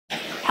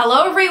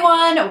Hello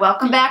everyone,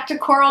 welcome back to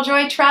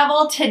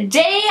CoralJoyTravel.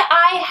 Today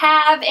I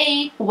have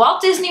a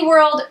Walt Disney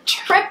World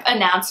trip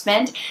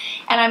announcement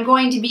and I'm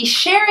going to be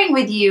sharing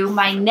with you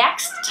my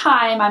next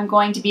time I'm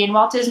going to be in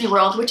Walt Disney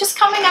World, which is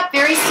coming up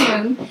very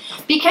soon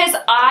because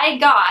I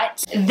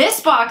got this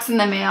box in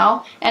the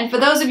mail. And for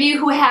those of you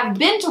who have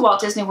been to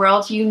Walt Disney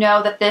World, you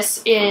know that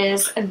this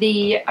is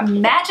the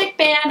Magic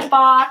Band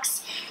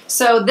box.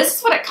 So this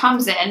is what it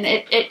comes in.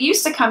 It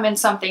used to come in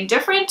something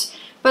different,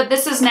 but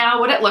this is now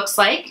what it looks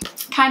like,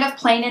 kind of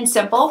plain and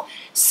simple.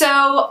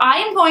 So I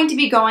am going to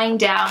be going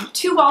down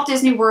to Walt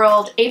Disney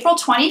World April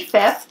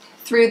 25th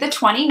through the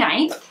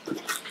 29th.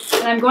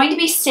 And I'm going to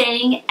be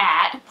staying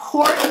at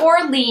Port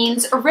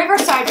Orleans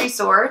Riverside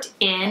Resort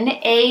in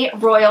a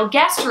royal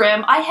guest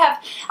room. I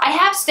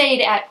have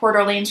stayed at Port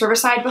Orleans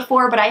Riverside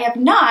before, but I have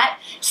not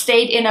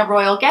stayed in a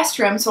royal guest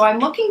room, so I'm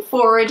looking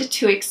forward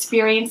to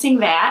experiencing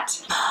that.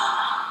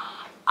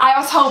 I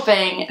was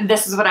hoping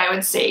this is what I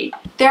would see.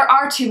 There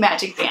are two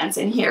magic bands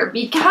in here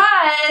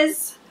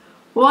because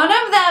one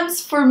of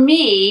them's for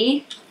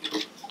me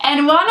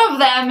and one of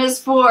them is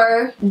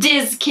for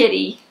Diz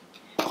Kitty.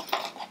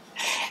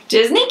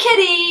 Disney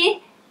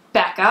Kitty,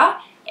 Becca,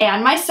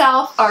 and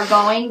myself are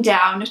going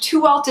down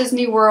to Walt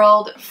Disney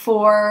World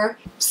for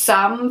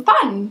some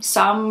fun,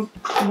 some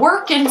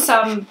work and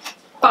some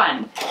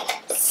fun.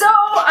 So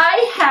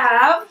I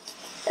have,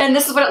 and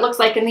this is what it looks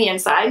like in the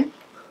inside.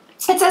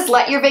 It says,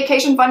 "Let your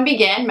vacation fun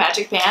begin,"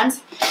 magic bands,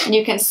 and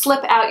you can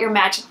slip out your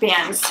magic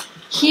bands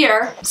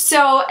here.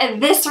 So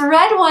this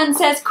red one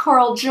says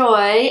Coral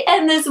Joy,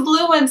 and this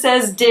blue one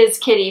says Diz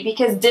Kitty,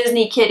 because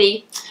Disney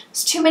Kitty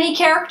is too many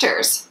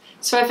characters.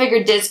 So I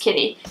figured Diz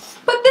Kitty.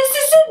 But this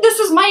is it. This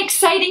is my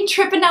exciting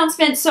trip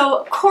announcement.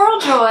 So Coral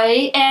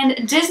Joy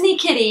and Disney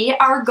Kitty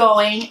are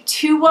going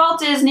to Walt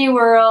Disney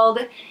World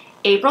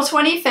April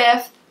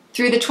 25th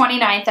through the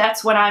 29th.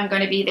 That's when I'm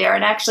going to be there.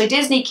 And actually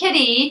Disney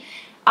Kitty,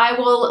 I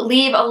will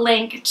leave a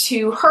link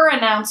to her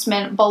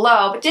announcement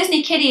below, but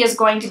Disney Kitty is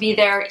going to be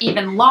there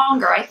even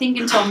longer, I think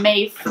until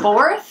May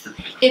 4th.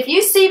 If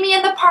you see me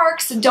in the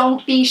parks,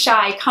 don't be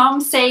shy.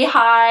 Come say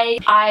hi.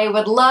 I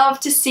would love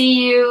to see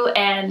you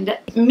and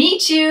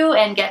meet you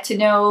and get to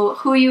know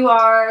who you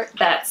are.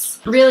 That's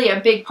really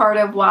a big part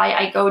of why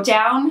I go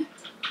down.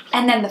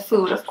 And then the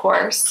food, of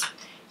course.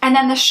 And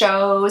then the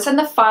shows and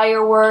the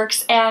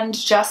fireworks and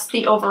just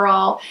the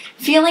overall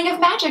feeling of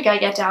magic I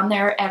get down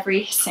there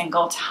every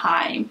single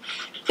time.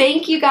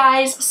 Thank you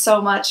guys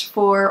so much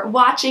for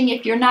watching.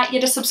 If you're not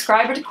yet a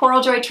subscriber to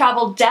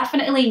CoralJoyTravel,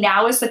 definitely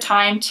now is the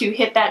time to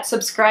hit that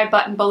subscribe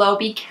button below,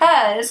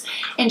 because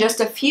in just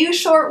a few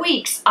short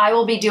weeks I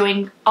will be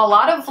doing a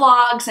lot of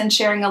vlogs and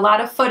sharing a lot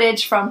of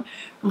footage from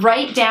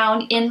right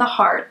down in the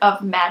heart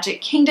of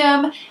Magic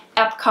Kingdom,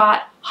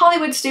 Epcot,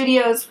 Hollywood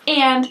Studios,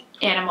 and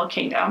Animal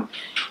Kingdom.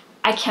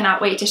 I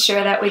cannot wait to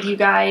share that with you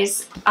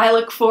guys. I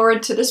look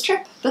forward to this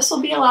trip. This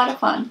will be a lot of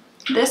fun.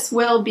 This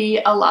will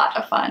be a lot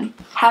of fun.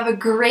 Have a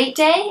great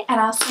day, and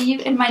I'll see you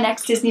in my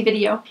next Disney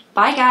video.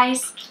 Bye,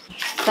 guys.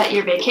 Let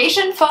your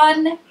vacation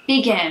fun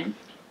begin.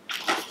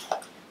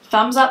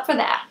 Thumbs up for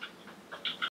that.